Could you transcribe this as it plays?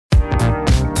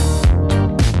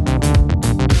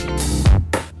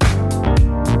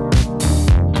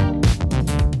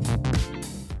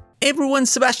Hey everyone,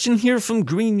 Sebastian here from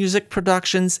Green Music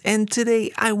Productions, and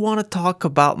today I want to talk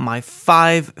about my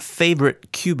 5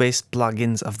 favorite Cubase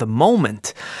plugins of the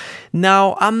moment.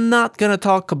 Now, I'm not gonna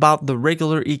talk about the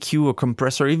regular EQ or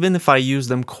compressor, even if I use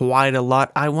them quite a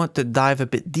lot. I want to dive a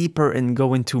bit deeper and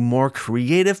go into more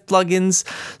creative plugins,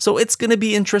 so it's gonna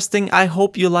be interesting. I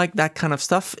hope you like that kind of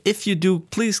stuff. If you do,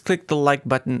 please click the like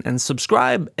button and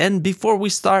subscribe. And before we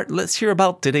start, let's hear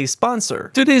about today's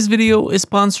sponsor. Today's video is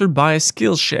sponsored by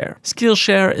Skillshare.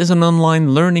 Skillshare is an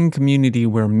online learning community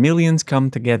where millions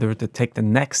come together to take the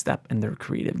next step in their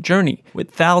creative journey, with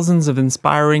thousands of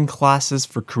inspiring classes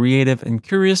for creative and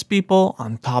curious people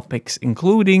on topics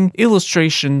including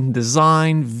illustration,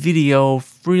 design, video,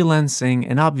 freelancing,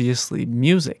 and obviously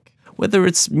music. Whether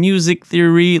it's music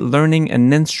theory, learning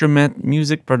an instrument,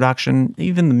 music production,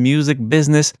 even the music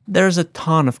business, there's a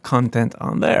ton of content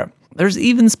on there. There's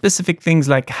even specific things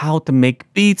like how to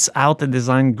make beats, how to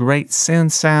design great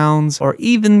synth sounds, or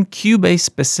even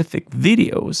Cubase-specific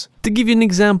videos. To give you an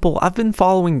example, I've been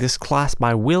following this class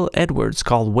by Will Edwards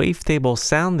called Wavetable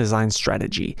Sound Design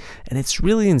Strategy, and it's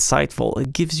really insightful.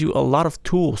 It gives you a lot of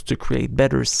tools to create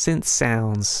better synth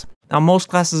sounds. Now, most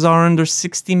classes are under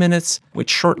 60 minutes, with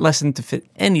short lessons to fit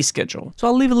any schedule. So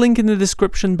I'll leave a link in the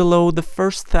description below. The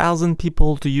first 1,000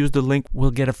 people to use the link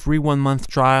will get a free 1-month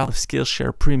trial of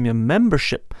Skillshare Premium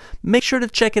membership. Make sure to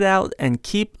check it out and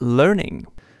keep learning.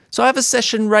 So I have a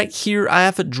session right here. I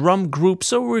have a drum group,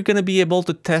 so we're going to be able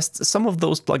to test some of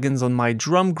those plugins on my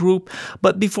drum group.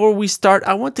 But before we start,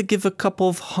 I want to give a couple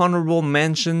of honorable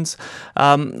mentions.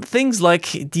 Things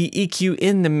like the EQ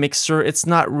in the mixer. It's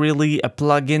not really a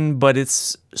plugin, but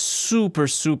it's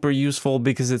super useful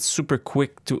because it's super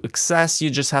quick to access. You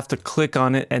just have to click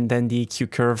on it and then the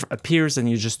EQ curve appears and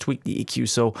you just tweak the EQ.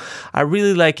 So I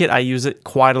really like it. I use it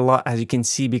quite a lot, as you can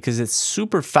see, because it's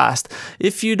super fast.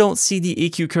 If you don't see the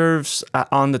EQ curves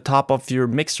on the top of your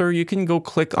mixer, you can go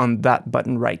click on that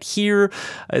button right here.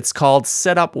 It's called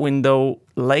Setup Window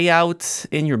Layout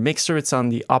in your mixer. It's on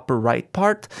the upper right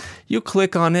part. You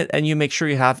click on it and you make sure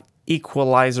you have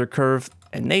equalizer curve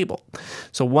enable.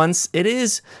 So once it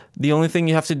is, the only thing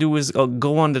you have to do is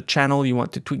go on the channel you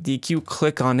want to tweak the EQ,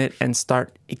 click on it and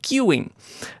start EQing.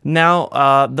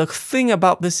 Now, the thing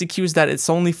about this EQ is that it's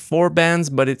only 4 bands,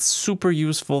 but it's super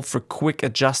useful for quick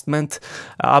adjustment.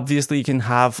 Obviously, you can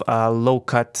have low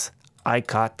cut, high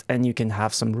cut, and you can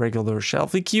have some regular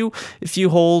shelf EQ. If you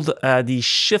hold the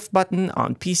shift button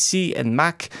on PC and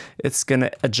Mac, it's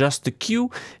gonna adjust the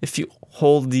Q. If you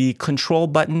hold the control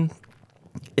button,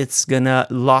 it's gonna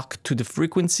lock to the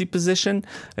frequency position,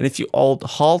 and if you hold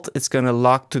Alt, it's gonna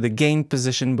lock to the gain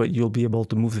position, but you'll be able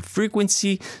to move the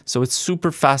frequency, so it's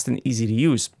super fast and easy to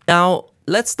use. Now,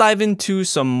 let's dive into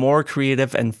some more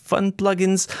creative and fun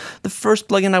plugins. The first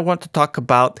plugin I want to talk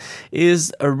about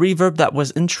is a reverb that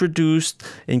was introduced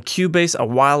in Cubase a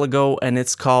while ago, and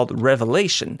it's called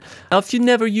Revelation. Now, if you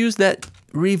never used that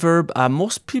reverb,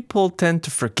 most people tend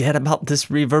to forget about this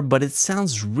reverb, but it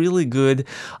sounds really good.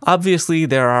 Obviously,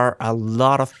 there are a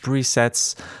lot of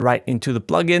presets right into the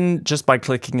plugin just by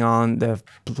clicking on the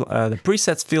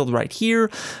presets field right here.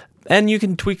 And you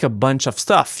can tweak a bunch of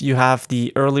stuff. You have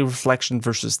the early reflection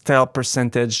versus tail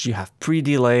percentage, you have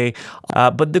pre-delay,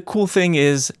 but the cool thing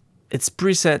is its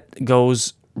preset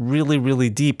goes really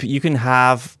deep. You can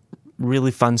have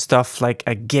really fun stuff like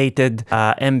a gated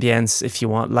ambience if you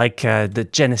want, like the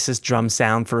Genesis drum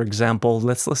sound, for example.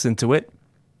 Let's listen to it.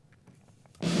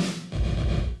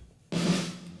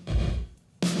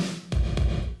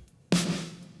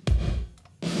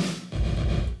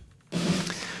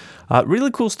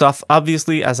 Really cool stuff.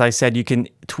 Obviously, as I said, you can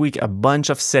tweak a bunch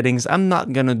of settings. I'm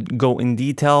not gonna go in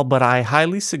detail, but I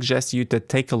highly suggest you to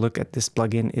take a look at this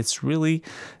plugin. It's really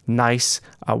nice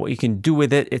what you can do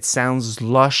with it. It sounds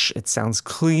lush, it sounds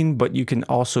clean, but you can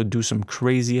also do some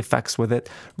crazy effects with it.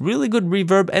 Really good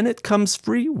reverb, and it comes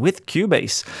free with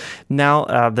Cubase.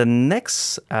 Now, the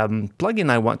next plugin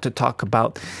I want to talk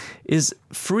about is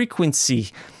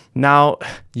Frequency. Now,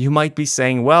 you might be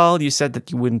saying, well, you said that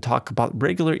you wouldn't talk about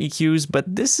regular EQs, but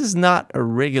this is not a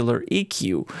regular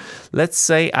EQ. Let's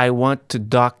say I want to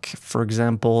dock, for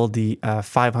example, the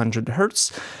 500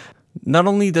 Hertz. Not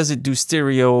only does it do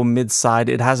stereo, mid-side,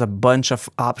 it has a bunch of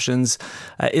options.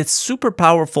 It's super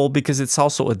powerful because it's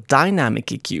also a dynamic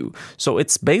EQ. So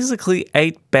it's basically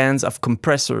 8 bands of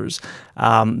compressors.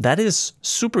 That is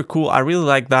super cool. I really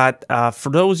like that. For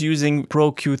those using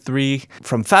Pro Q3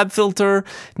 from FabFilter,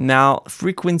 now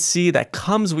Frequency that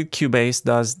comes with Cubase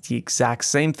does the exact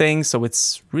same thing. So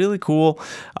it's really cool.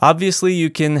 Obviously, you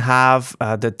can have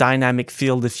the dynamic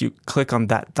field if you click on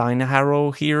that dyna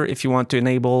arrow here if you want to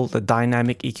enable the the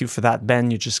dynamic EQ for that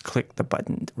band, you just click the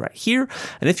button right here.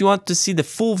 And if you want to see the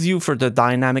full view for the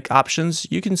dynamic options,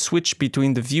 you can switch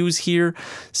between the views here.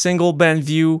 Single band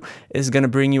view is going to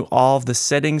bring you all of the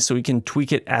settings, so you can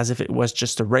tweak it as if it was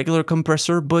just a regular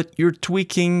compressor, but you're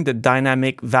tweaking the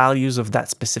dynamic values of that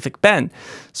specific band.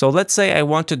 So let's say I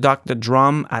want to dock the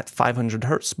drum at 500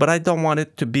 Hertz, but I don't want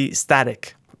it to be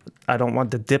static. I don't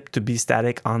want the dip to be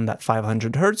static on that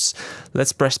 500 Hertz.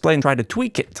 Let's press play and try to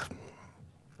tweak it.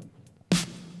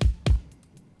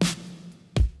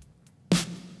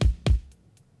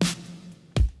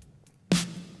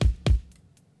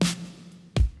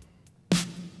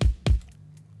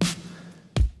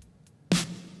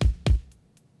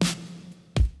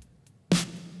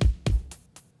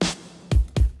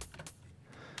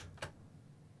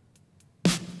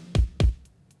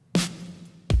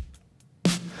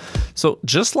 So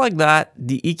just like that,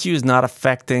 the EQ is not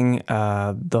affecting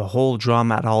the whole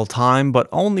drum at all time, but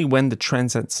only when the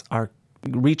transients are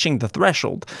reaching the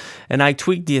threshold. And I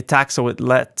tweaked the attack so it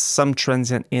lets some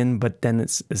transient in, but then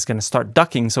it's going to start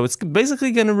ducking. So it's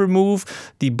basically going to remove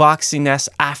the boxiness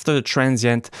after the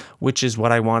transient, which is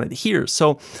what I wanted here.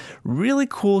 So really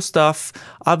cool stuff.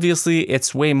 Obviously,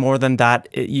 it's way more than that.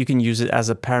 You can use it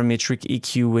as a parametric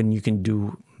EQ, and you can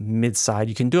do mid-side.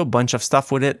 You can do a bunch of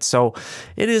stuff with it. So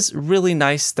it is really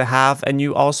nice to have. And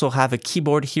you also have a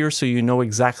keyboard here, so you know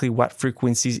exactly what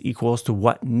frequencies equals to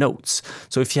what notes.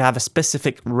 So if you have a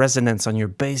specific resonance on your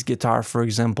bass guitar, for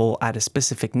example, at a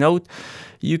specific note,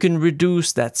 you can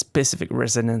reduce that specific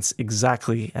resonance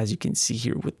exactly as you can see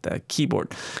here with the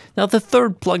keyboard. Now, the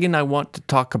third plugin I want to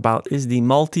talk about is the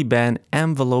multi-band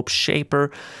envelope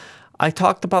shaper. I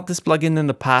talked about this plugin in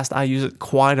the past. I use it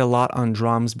quite a lot on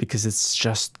drums because it's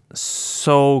just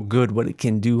so good what it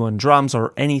can do on drums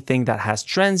or anything that has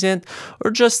transient, or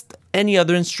just any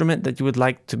other instrument that you would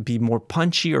like to be more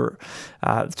punchy or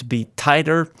to be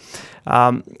tighter.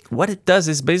 What it does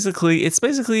is it's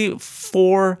basically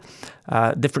four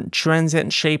different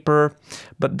transient shaper,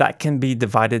 but that can be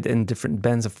divided in different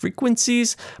bands of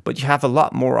frequencies, but you have a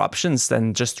lot more options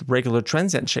than just regular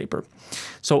transient shaper.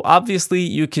 So obviously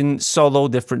you can solo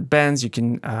different bands, you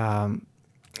can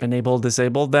enable,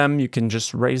 disable them, you can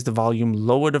just raise the volume,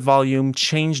 lower the volume,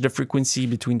 change the frequency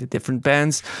between the different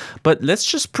bands. But let's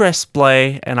just press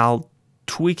play and I'll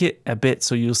tweak it a bit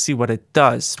so you'll see what it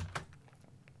does.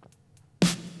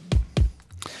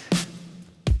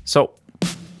 So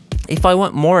if I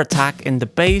want more attack in the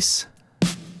bass,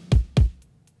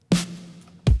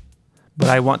 but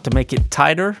I want to make it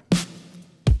tighter,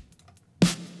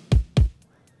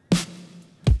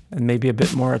 and maybe a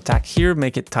bit more attack here,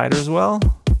 make it tighter as well.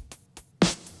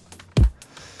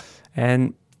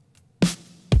 And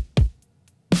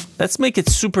let's make it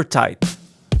super tight.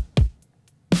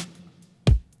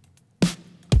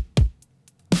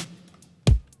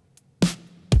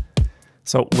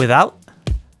 So without,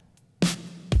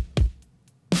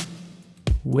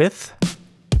 with,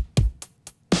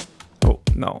 oh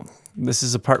no, this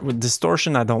is a part with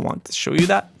distortion. I don't want to show you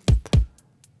that.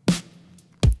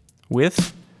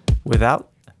 With, without.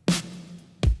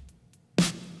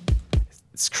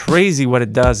 It's crazy what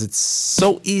it does. It's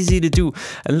so easy to do.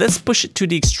 And let's push it to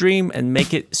the extreme and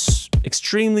make it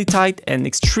extremely tight and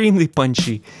extremely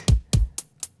punchy.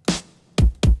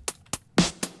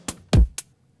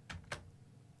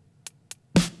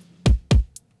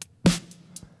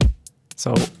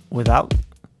 So without,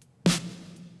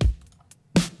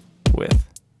 with.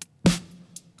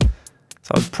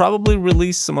 So I'll probably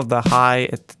release some of the high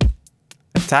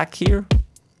attack here.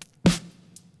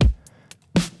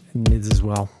 And mids as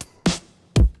well.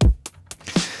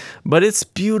 But it's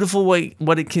beautiful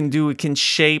what it can do. It can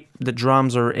shape the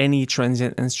drums or any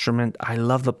transient instrument. I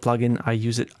love the plugin. I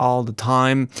use it all the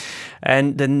time.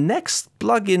 And the next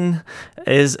plugin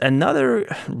is another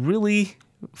really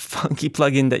funky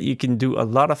plugin that you can do a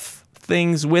lot of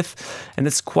things with, and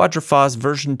it's Quadraphos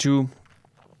version 2.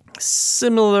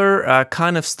 Similar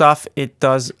kind of stuff. It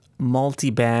does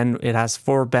multi-band. It has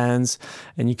 4 bands,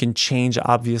 and you can change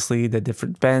obviously the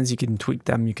different bands. You can tweak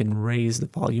them, you can raise the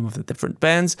volume of the different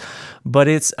bands, but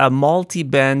it's a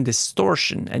multi-band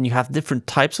distortion, and you have different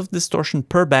types of distortion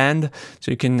per band. So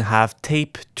you can have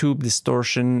tape, tube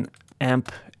distortion,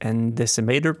 amp, and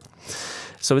decimator.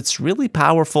 So it's really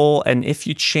powerful, and if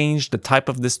you change the type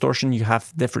of distortion, you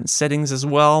have different settings as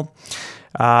well.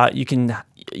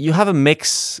 You have a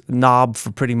mix knob for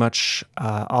pretty much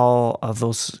all of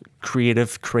those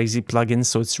creative, crazy plugins.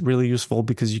 So it's really useful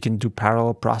because you can do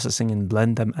parallel processing and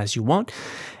blend them as you want.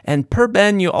 And per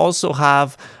band, you also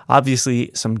have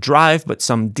obviously some drive, but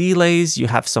some delays. You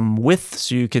have some width,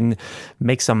 so you can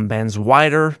make some bands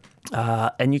wider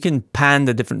And you can pan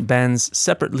the different bends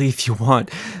separately if you want.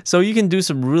 So you can do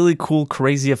some really cool,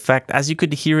 crazy effect. As you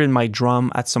could hear in my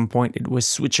drum, at some point it was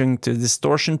switching to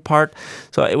distortion part.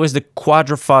 So it was the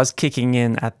quadrafuzz kicking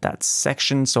in at that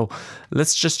section. So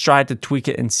let's just try to tweak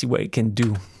it and see what it can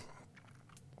do.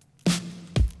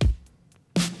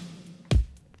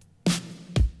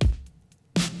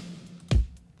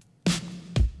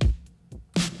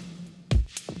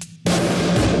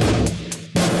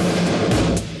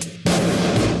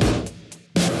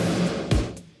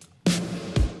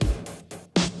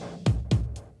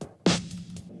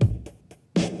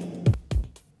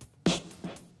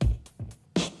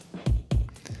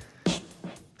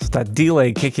 That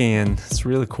delay kicking in, it's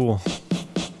really cool.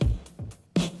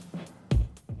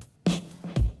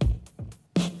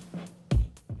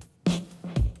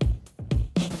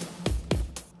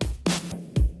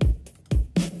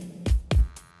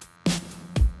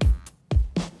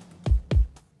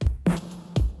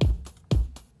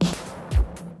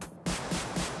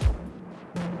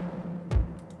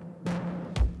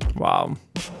 Wow.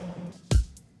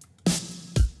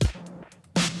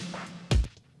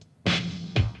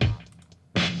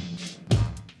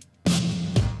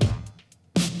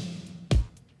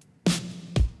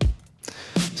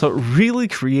 So really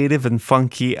creative and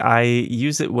funky. I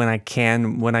use it when I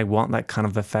can, when I want that kind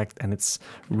of effect, and it's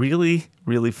really,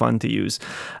 really fun to use.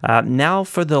 Now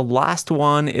for the last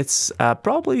one, it's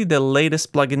probably the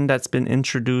latest plugin that's been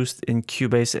introduced in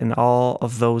Cubase in all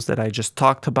of those that I just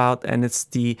talked about, and it's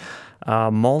the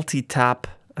multi-tap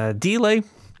delay.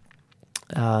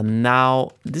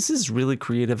 Now, this is really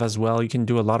creative as well. You can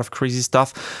do a lot of crazy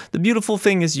stuff. The beautiful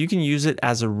thing is you can use it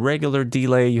as a regular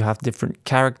delay. You have different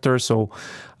characters, so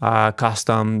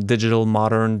custom, digital,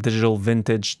 modern, digital,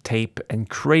 vintage, tape, and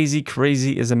crazy.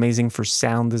 Crazy is amazing for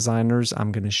sound designers.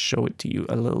 I'm going to show it to you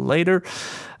a little later.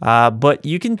 But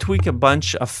you can tweak a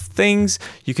bunch of things.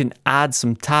 You can add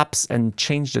some taps and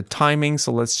change the timing.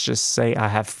 So let's just say I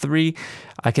have 3.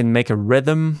 I can make a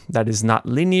rhythm that is not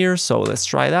linear. So let's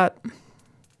try that.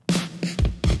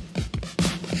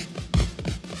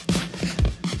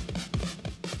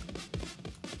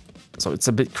 So it's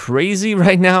a bit crazy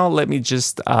right now. Let me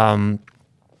just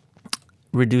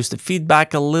reduce the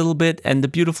feedback a little bit. And the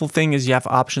beautiful thing is you have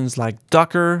options like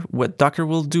Docker. What Docker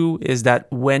will do is that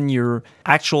when your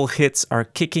actual hits are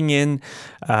kicking in,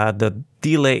 the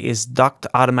delay is ducked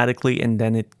automatically, and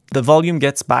then the volume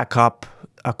gets back up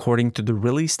according to the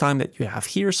release time that you have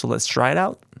here. So let's try it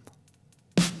out.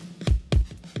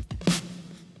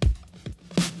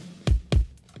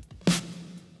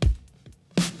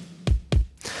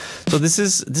 So this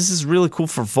is really cool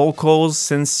for vocals,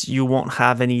 since you won't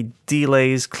have any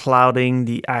delays clouding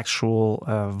the actual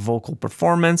vocal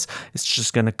performance. It's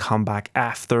just going to come back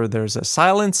after there's a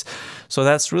silence. So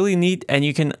that's really neat. And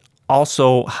you can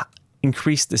also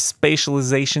increase the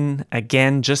spatialization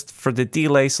again just for the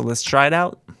delay. So let's try it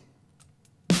out.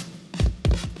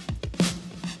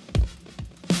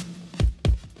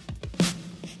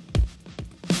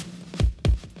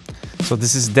 So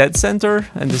this is dead center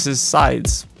and this is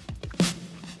sides.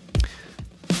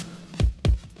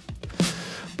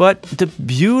 But the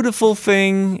beautiful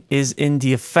thing is in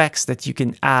the effects that you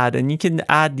can add, and you can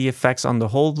add the effects on the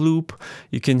whole loop.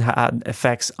 You can add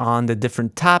effects on the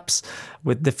different taps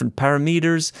with different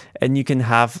parameters, and you can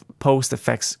have post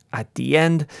effects at the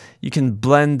end. You can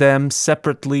blend them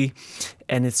separately,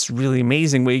 and it's really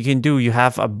amazing what you can do. You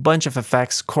have a bunch of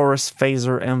effects: chorus,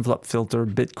 phaser, envelope filter,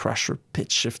 bit crusher,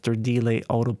 pitch shifter, delay,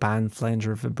 auto pan,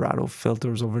 flanger, vibrato,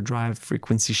 filters, overdrive,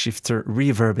 frequency shifter,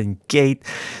 reverb, and gate.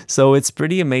 So it's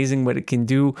pretty amazing what it can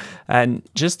do. And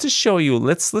just to show you,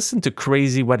 let's listen to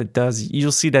Crazy what it does.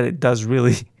 You'll see that it does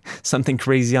really something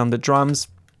crazy on the drums.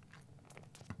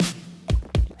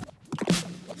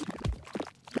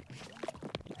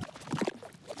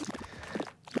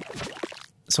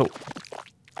 So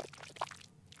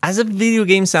as a video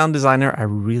game sound designer, I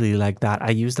really like that. I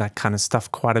use that kind of stuff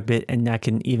quite a bit, and I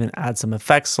can even add some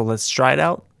effects. So let's try it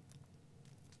out.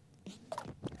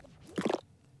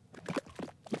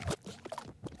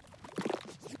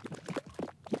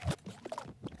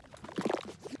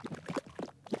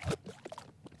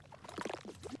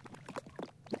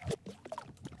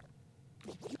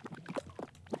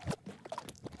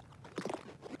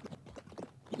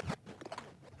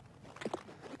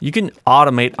 You can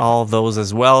automate all of those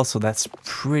as well, so that's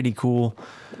pretty cool.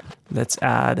 Let's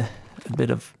add a bit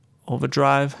of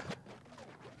overdrive.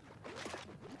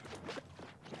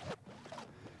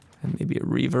 And maybe a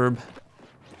reverb.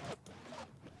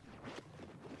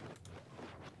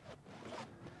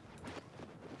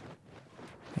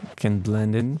 It can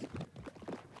blend in.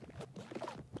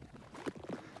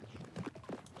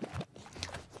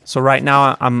 So right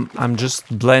now I'm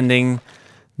just blending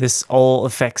this all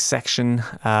effects section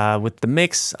with the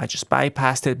mix. I just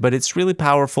bypassed it, but it's really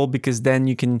powerful because then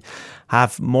you can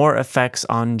have more effects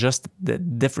on just the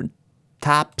different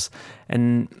taps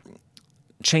and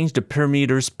change the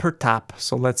parameters per tap.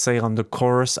 So let's say on the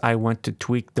chorus, I want to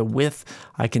tweak the width.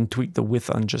 I can tweak the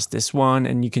width on just this one,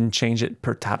 and you can change it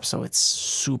per tap. So it's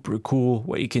super cool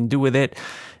what you can do with it.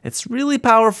 It's really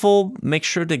powerful. Make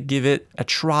sure to give it a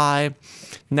try.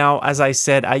 Now, as I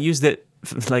said, I used it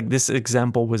like this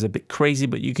example was a bit crazy,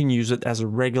 but you can use it as a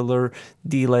regular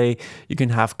delay. You can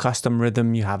have custom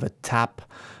rhythm. You have a tap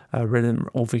rhythm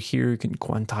over here. You can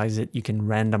quantize it, you can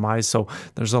randomize. So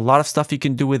there's a lot of stuff you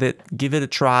can do with it. Give it a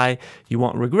try, you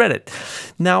won't regret it.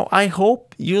 Now, I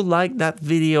hope you liked that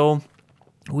video.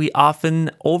 We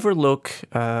often overlook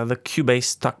the Cubase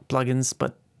stock plugins,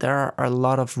 but there are a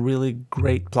lot of really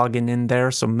great plugins in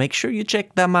there, so make sure you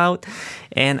check them out.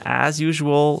 And as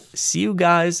usual, see you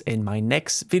guys in my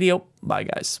next video. Bye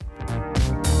guys.